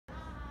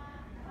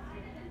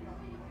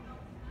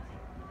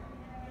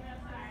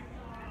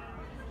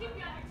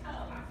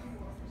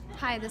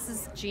Hi, this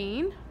is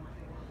Jean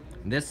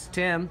This is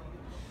Tim.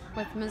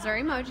 with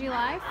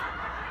MojiLife.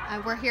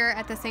 We're here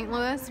at the St.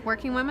 Louis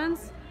Working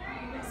Women's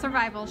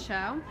Survival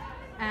Show,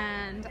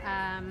 and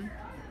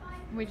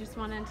we just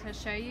wanted to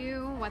show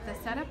you what the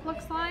setup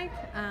looks like.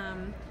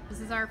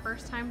 This is our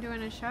first time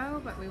doing a show,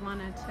 but we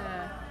wanted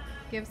to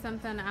give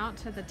something out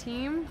to the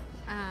team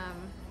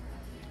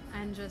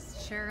and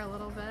just share a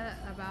little bit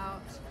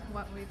about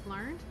what we've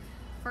learned.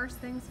 First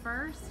things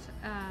first,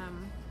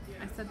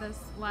 I said this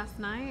last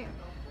night,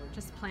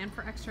 just plan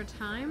for extra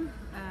time.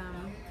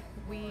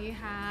 We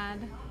had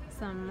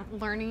some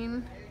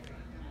learning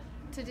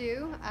to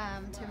do.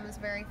 Tim was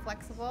very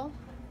flexible,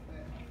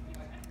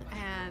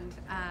 and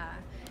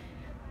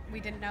we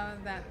didn't know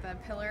that the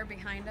pillar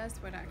behind us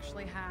would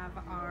actually have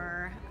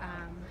our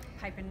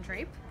pipe and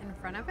drape in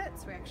front of it,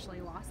 so we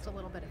actually lost a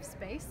little bit of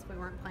space. We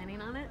weren't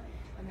planning on it,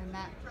 and then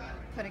that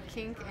put a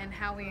kink in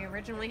how we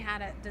originally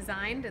had it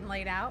designed and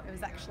laid out. It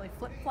was actually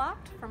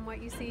flip-flopped from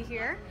what you see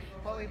here,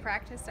 what we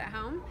practiced at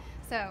home.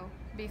 So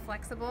be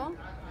flexible,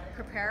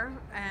 prepare,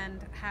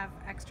 and have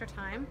extra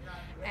time,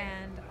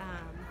 and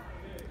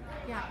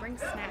yeah, bring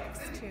snacks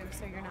too,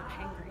 so you're not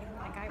hangry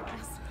like I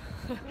was.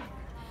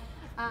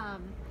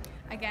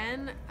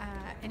 Again,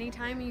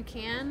 anytime you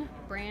can,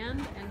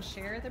 brand and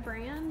share the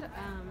brand.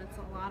 It's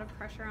a lot of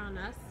pressure on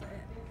us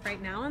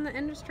right now in the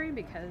industry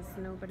because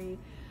nobody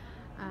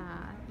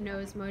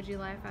knows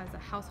MojiLife as a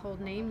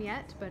household name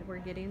yet, but we're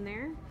getting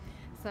there.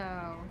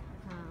 So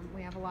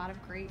we have a lot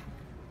of great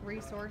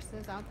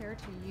resources out there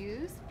to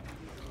use.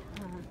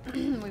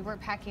 We were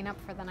packing up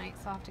for the night,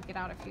 so I'll have to get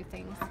out a few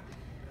things.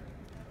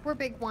 We're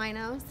big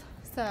winos,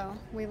 so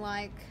we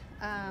like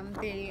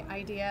the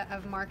idea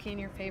of marking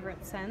your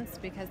favorite scents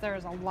because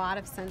there's a lot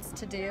of scents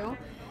to do,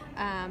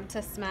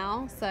 to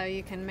smell, so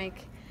you can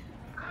make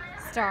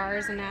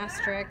stars and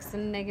asterisks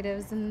and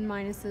negatives and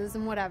minuses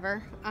and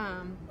whatever.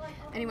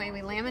 Anyway,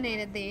 we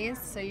laminated these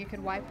so you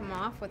could wipe them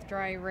off with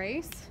dry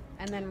erase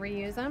and then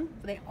reuse them.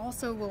 They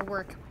also will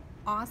work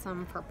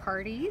awesome for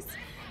parties,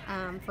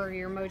 for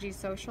your Moji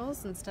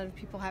socials, instead of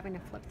people having to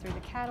flip through the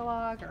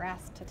catalog or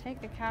ask to take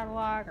the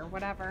catalog or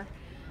whatever.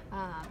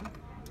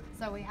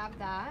 So we have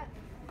that.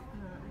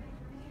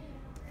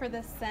 For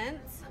the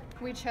scents,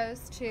 we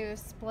chose to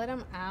split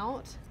them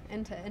out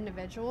into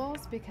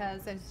individuals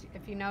because,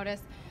 if you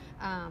notice,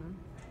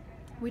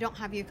 we don't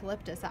have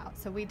eucalyptus out.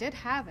 So we did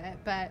have it,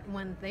 but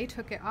when they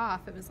took it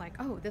off, it was like,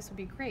 oh, this would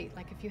be great.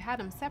 Like if you had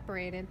them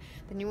separated,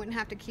 then you wouldn't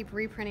have to keep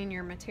reprinting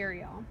your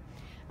material.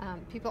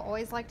 People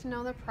always like to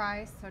know the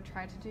price, so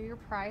try to do your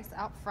price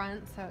out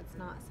front so it's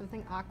not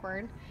something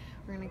awkward.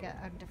 We're gonna get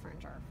a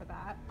different jar for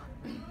that.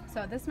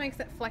 So this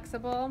makes it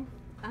flexible.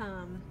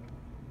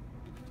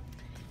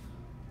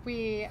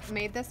 We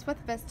made this with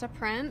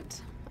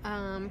Vistaprint,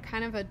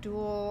 kind of a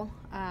dual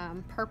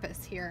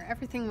purpose here.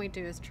 Everything we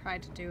do is try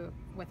to do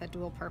with a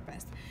dual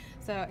purpose.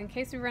 So in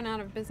case we run out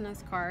of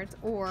business cards,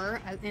 or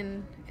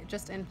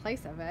just in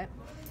place of it,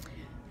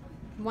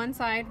 one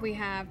side we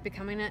have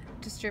becoming a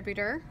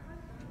distributor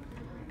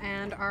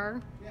and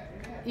our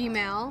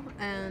email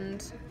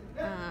and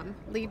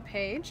lead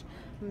page,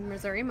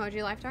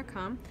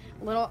 missourimojilife.com,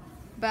 a little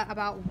bit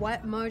about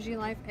what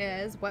MojiLife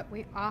is, what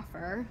we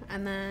offer,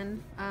 and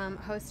then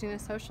hosting a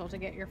social to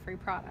get your free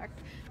product.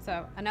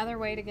 So another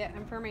way to get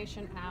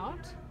information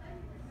out.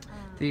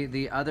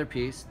 The other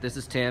piece, this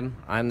is Tim.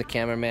 I'm the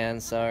cameraman.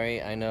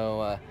 Sorry, I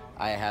know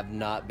I have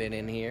not been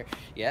in here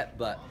yet,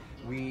 but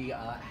we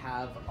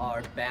have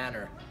our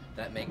banner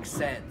that makes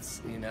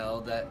sense, you know,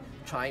 that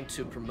trying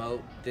to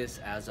promote this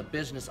as a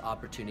business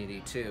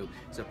opportunity too,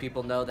 so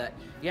people know that,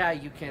 yeah,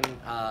 you can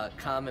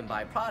come and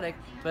buy product,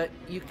 but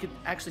you could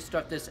actually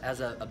start this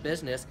as a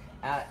business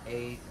at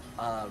a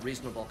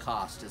reasonable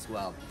cost as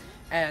well.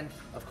 And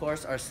of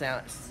course our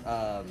sign,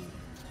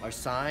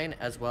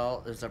 as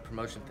well as our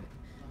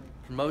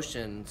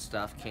promotion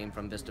stuff, came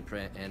from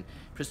Vistaprint, and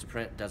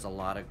Vistaprint does a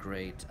lot of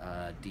great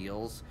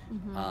deals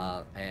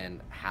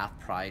and half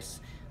price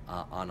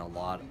on a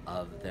lot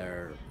of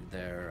their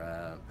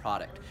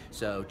product.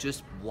 So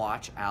just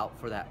watch out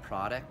for that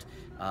product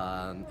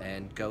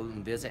and go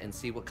and visit and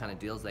see what kind of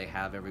deals they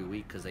have every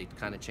week, because they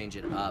kind of change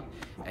it up,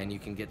 and you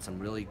can get some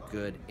really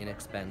good,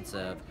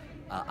 inexpensive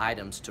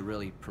items to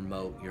really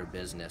promote your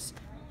business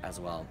as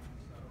well.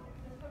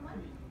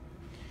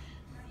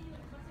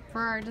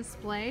 For our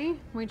display,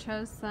 we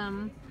chose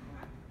some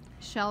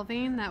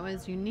shelving that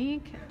was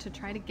unique to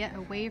try to get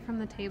away from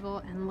the table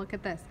and look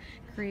at this,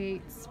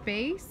 create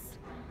space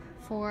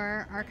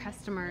for our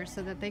customers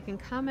so that they can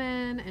come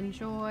in,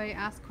 enjoy,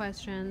 ask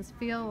questions,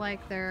 feel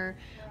like they're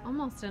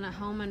almost in a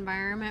home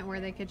environment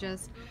where they could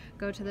just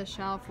go to the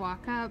shelf,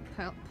 walk up,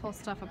 pull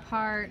stuff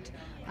apart,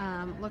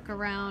 look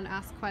around,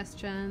 ask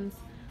questions,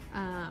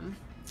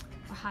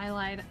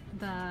 highlight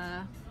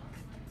the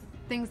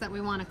things that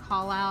we want to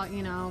call out,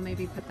 you know,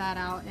 maybe put that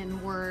out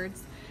in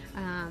words.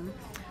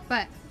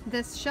 But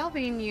this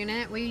shelving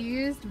unit, we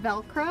used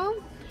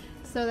Velcro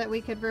so that we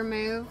could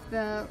remove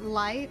the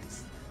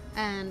lights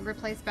and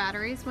replace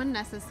batteries when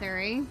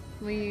necessary.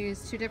 We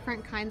use two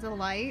different kinds of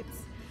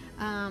lights.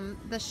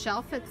 The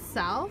shelf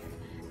itself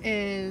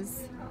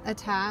is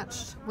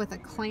attached with a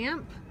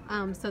clamp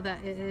so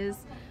that it is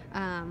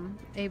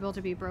able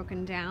to be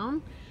broken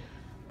down.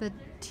 The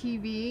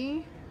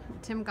TV,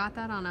 Tim got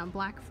that on a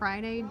Black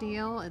Friday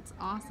deal. It's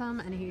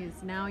awesome, and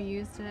he's now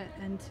used it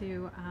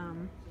into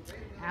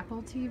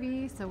Apple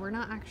TV, so we're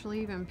not actually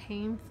even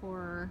paying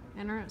for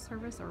internet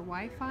service or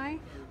Wi-Fi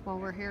while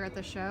we're here at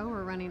the show.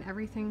 We're running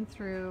everything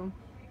through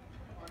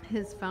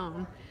his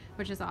phone,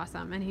 which is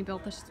awesome. And he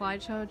built the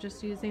slideshow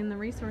just using the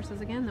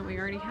resources again that we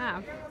already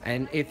have.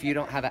 And if you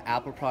don't have an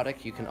Apple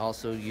product, you can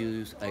also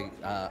use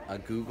a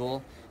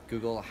Google.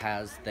 Google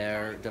has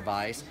their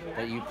device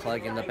that you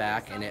plug in the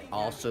back, and it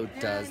also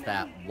does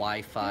that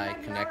Wi-Fi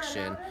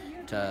connection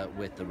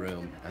with the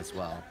room as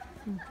well.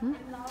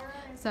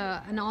 So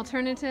an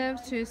alternative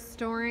to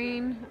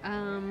storing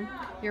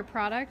your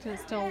product and it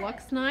still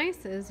looks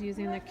nice is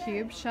using the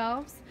cube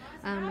shelves.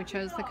 We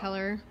chose the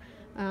color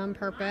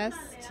purpose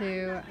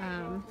to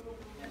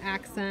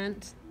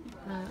accent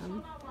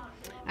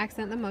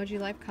the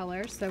MojiLife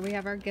colors. So we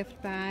have our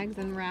gift bags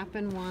and wrap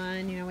in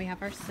one. You know, we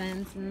have our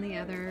scents in the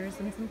others,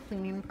 and some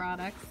cleaning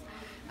products,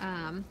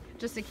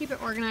 just to keep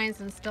it organized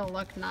and still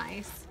look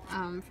nice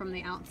from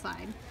the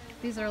outside.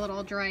 These are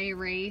little dry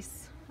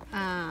erase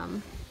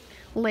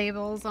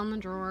labels on the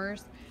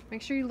drawers.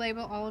 Make sure you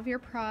label all of your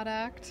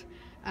product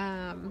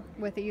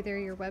with either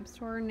your web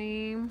store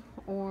name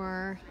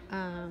or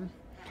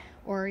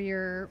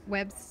your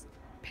web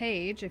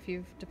page if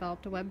you've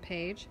developed a web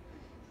page.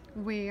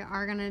 We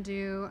are going to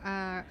do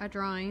a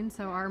drawing,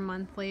 so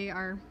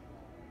our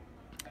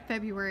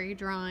February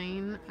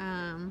drawing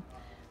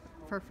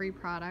for free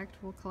product.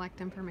 We'll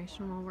collect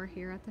information while we're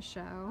here at the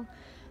show.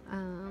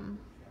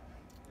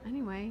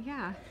 Anyway,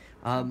 yeah.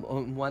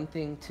 One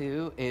thing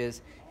too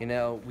is, you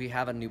know, we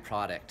have a new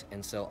product,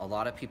 and so a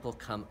lot of people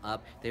come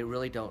up, they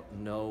really don't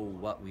know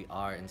what we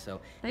are, and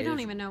so they don't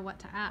even know what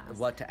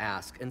to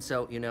ask. And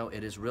so, you know,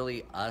 it is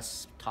really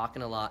us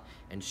talking a lot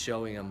and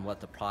showing them what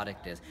the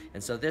product is.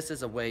 And so this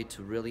is a way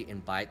to really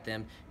invite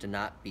them to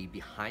not be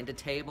behind a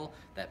table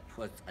that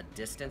puts a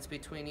distance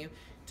between you,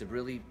 to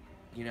really,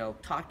 you know,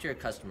 talk to your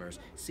customers,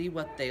 see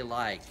what they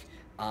like,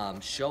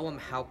 show them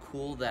how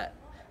cool that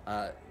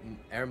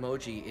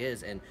Airmoji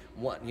is, and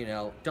what, you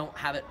know, don't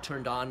have it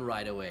turned on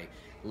right away.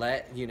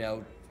 You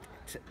know,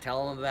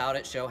 tell them about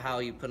it, show how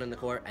you put in the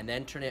core, and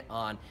then turn it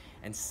on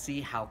and see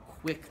how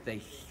quick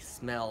they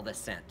smell the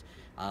scent.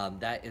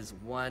 That is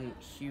one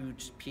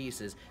huge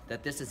piece, is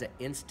that this is an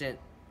instant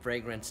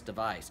fragrance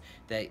device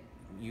that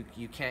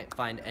you can't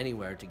find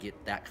anywhere to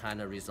get that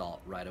kind of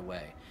result right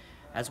away.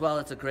 As well,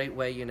 it's a great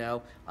way, you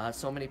know,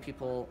 so many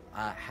people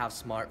have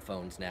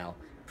smartphones now.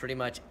 Pretty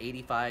much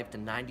 85 to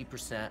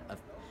 90%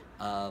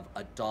 of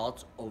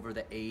adults over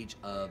the age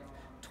of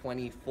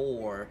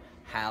 24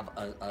 have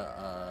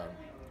a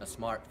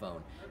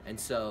smartphone, and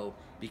so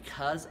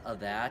because of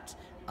that,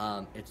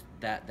 it's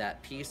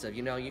that piece of,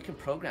 you know, you can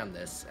program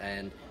this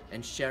and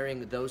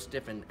sharing those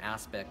different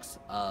aspects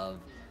of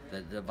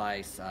the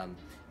device.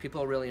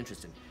 People are really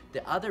interested.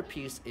 The other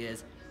piece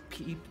is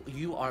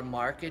you are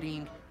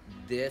marketing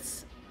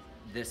this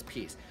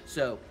piece.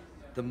 So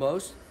the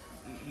most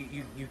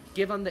you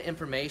give them the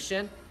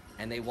information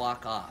and they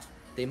walk off.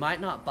 They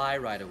might not buy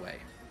right away,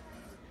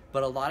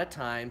 but a lot of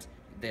times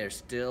they're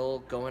still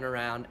going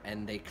around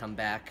and they come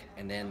back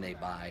and then they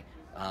buy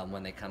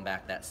when they come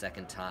back that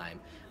second time.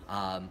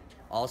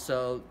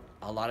 Also,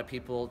 a lot of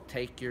people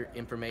take your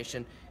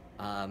information,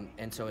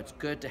 and so it's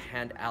good to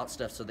hand out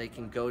stuff so they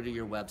can go to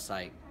your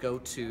website, go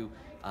to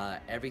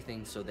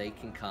everything, so they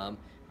can come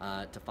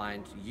to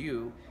find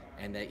you,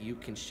 and that you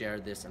can share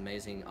this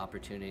amazing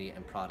opportunity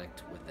and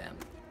product with them.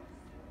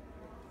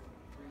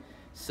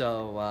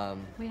 So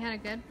we had a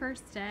good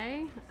first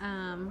day.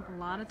 A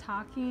lot of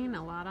talking,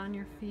 a lot on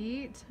your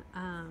feet.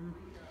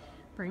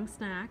 Bring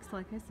snacks,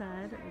 like I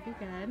said, it will be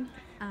good.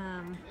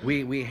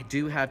 We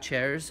do have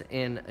chairs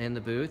in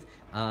the booth.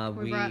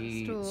 We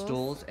brought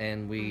stools,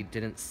 and we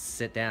didn't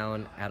sit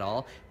down at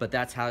all. But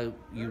that's how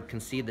you can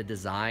see the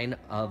design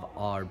of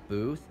our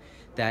booth,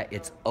 that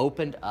it's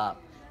opened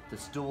up. The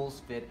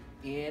stools fit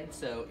in,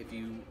 so if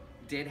you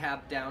did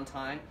have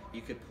downtime,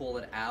 you could pull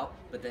it out,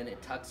 but then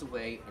it tucks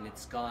away and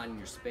it's gone.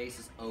 Your space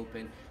is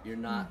open. You're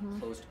not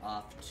closed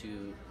off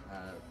to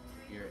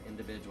your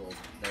individuals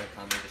that are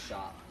coming to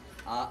shop.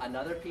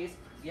 Another piece,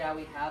 yeah,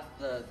 we have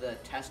the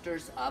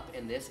testers up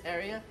in this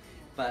area,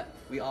 but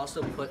we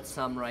also put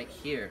some right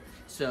here.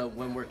 So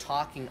when we're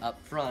talking up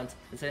front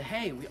and say,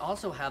 hey, we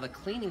also have a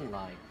cleaning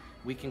line,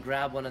 we can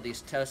grab one of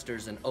these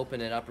testers and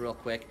open it up real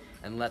quick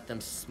and let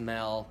them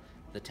smell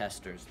the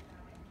testers.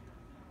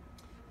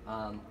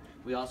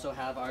 We also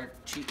have our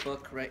cheat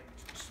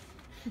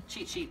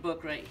sheet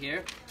book right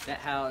here that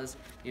has,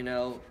 you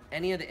know,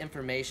 any of the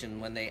information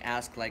when they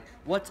ask, like,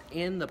 what's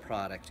in the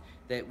product,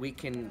 that we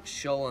can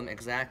show them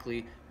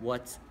exactly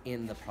what's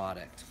in the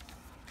product.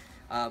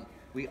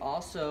 We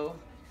also,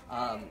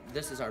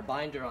 this is our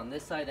binder on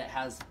this side that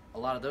has a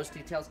lot of those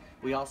details.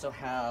 We also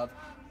have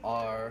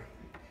our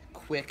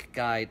quick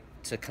guide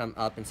to come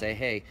up and say,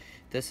 hey,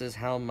 this is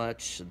how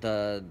much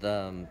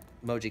the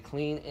Moji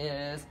Clean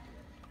is.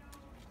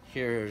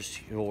 Here's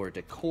your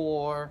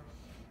decor.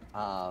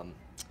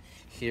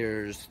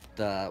 Here's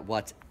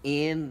what's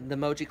in the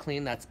Moji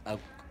Clean. That's a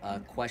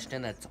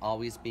question that's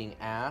always being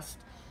asked.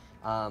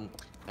 And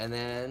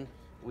then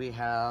we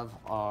have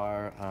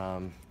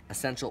our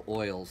essential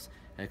oils,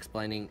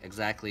 explaining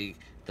exactly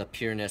the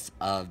pureness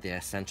of the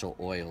essential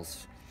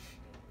oils.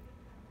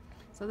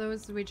 So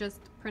those we just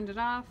printed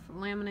off,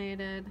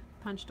 laminated,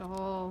 punched a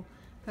hole,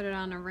 put it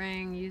on a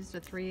ring, used a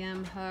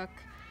 3M hook,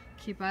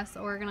 keep us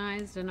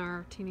organized in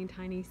our teeny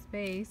tiny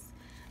space.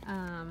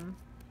 And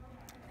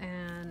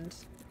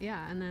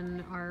yeah, and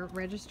then our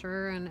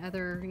register and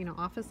other,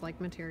 office-like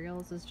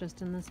materials is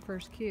just in this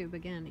first cube.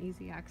 Again,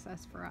 easy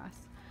access for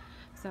us.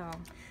 So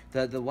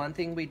the one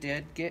thing we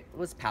did get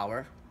was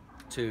power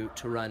to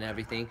run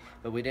everything,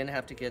 but we didn't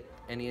have to get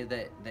any of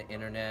the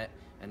internet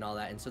and all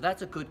that. And so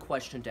that's a good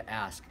question to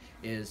ask,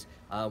 is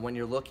when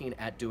you're looking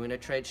at doing a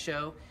trade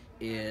show,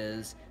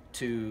 is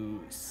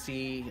to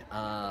see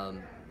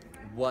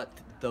what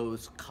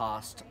those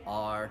costs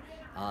are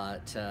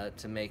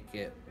to make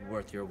it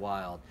worth your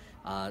while.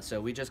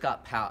 So we just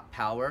got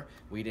power.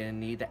 We didn't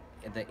need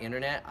the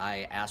internet.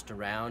 I asked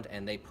around,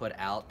 and they put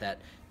out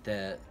that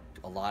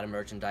a lot of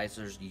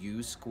merchandisers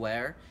use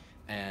Square,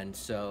 and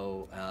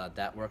so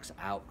that works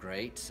out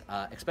great,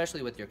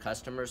 especially with your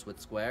customers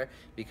with Square,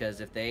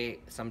 because if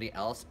somebody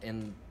else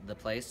in the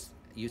place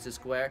uses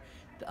Square,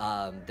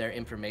 their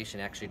information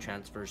actually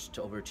transfers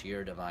over to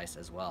your device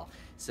as well.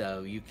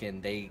 So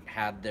they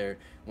have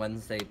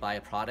once they buy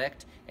a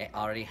product, it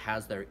already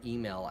has their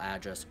email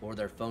address or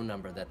their phone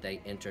number that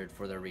they entered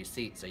for their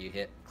receipt. So you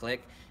hit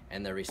click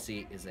and the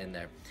receipt is in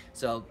there.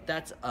 So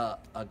that's a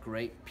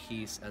great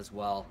piece as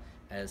well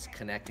as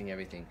connecting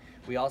everything.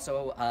 We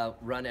also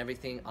run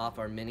everything off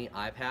our mini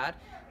iPad,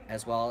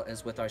 as well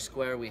as with our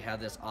Square. We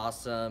have this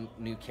awesome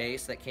new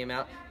case that came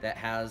out that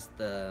has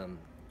the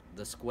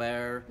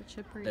Square,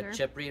 the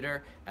chip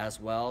reader, as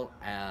well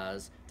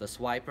as the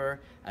swiper,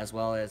 as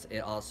well as it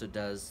also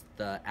does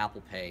the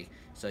Apple Pay,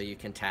 so you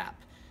can tap.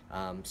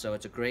 So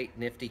it's a great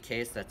nifty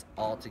case that's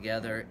all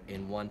together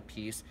in one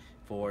piece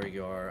for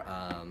your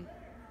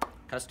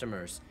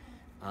customers.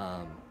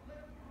 There's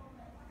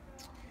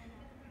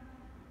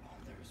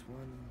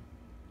one.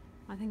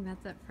 I think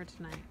that's it for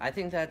tonight. I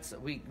think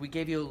we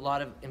gave you a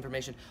lot of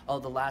information. Oh,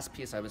 the last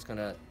piece I was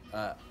gonna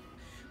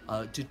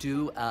to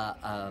do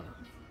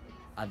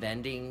a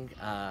vending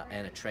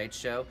and a trade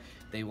show,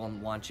 they will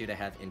want you to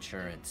have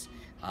insurance,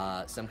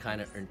 some kind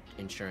of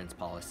insurance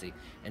policy.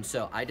 And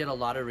so I did a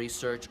lot of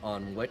research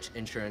on which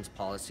insurance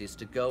policies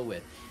to go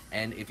with.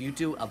 And if you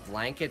do a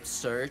blanket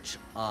search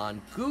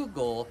on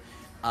Google,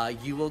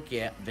 you will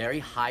get very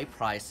high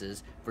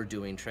prices for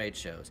doing trade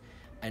shows.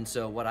 And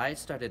so what I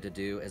started to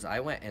do is I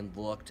went and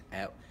looked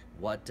at,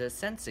 what does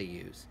Sensei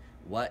use?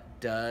 What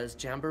does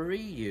Jamboree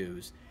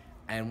use?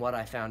 And what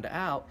I found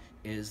out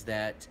is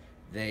that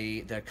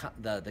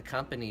the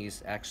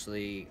companies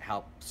actually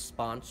help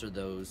sponsor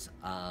those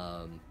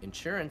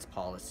insurance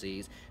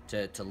policies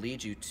to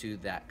lead you to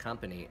that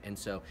company. And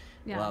so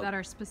that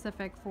are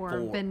specific for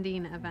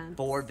vending events.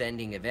 For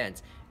vending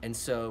events. And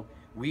so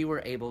we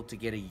were able to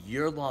get a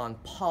year-long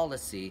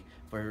policy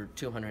for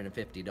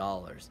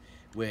 $250,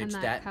 which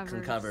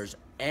covers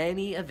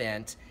any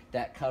event.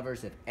 That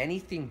covers if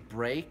anything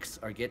breaks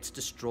or gets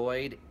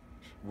destroyed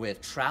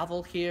with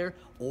travel here,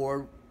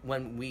 or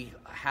when we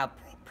have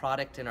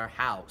product in our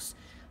house,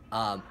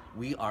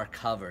 we are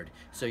covered.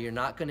 So you're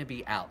not going to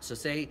be out. So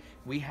say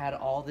we had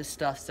all this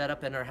stuff set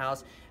up in our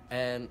house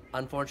and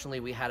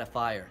unfortunately we had a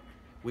fire.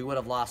 We would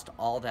have lost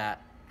all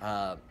that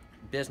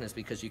business,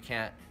 because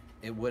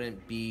it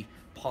wouldn't be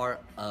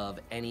part of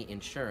any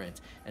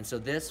insurance. And so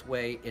this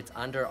way it's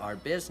under our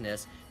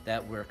business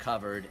that we're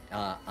covered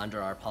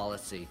under our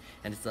policy.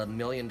 And it's $1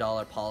 million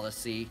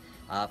policy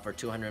for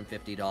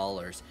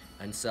 $250.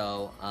 And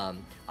so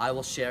I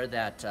will share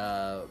that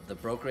the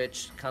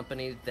brokerage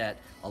company that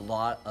a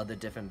lot of the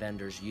different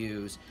vendors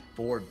use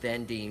for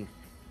vending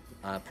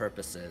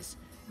purposes.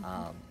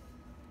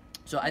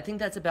 So I think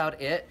that's about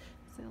it.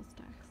 Sales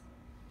tax.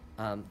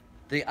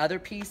 The other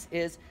piece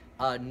is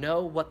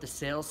know what the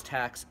sales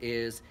tax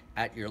is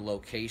at your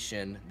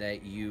location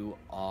that you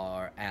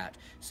are at.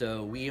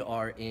 So we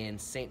are in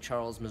St.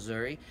 Charles,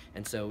 Missouri,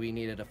 and so we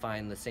needed to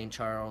find the St.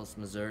 Charles,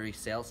 Missouri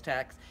sales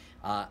tax.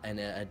 And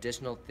an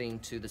additional thing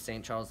to the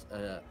St. Charles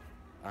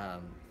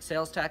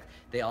sales tax,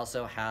 they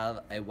also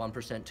have a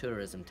 1%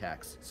 tourism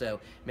tax.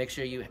 So make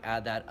sure you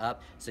add that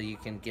up so you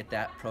can get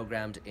that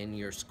programmed in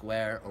your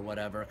Square or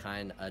whatever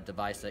kind of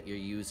device that you're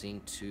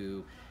using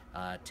to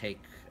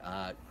take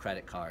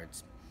credit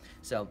cards.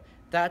 So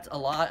that's a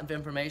lot of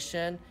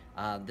information.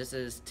 This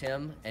is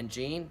Tim and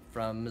Jean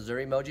from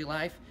Missouri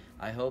MojiLife.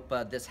 I hope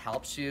this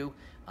helps you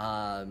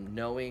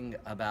knowing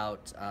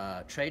about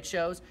trade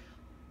shows.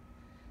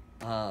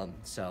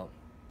 So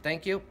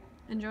thank you.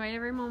 Enjoy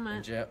every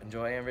moment.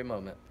 Enjoy every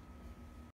moment.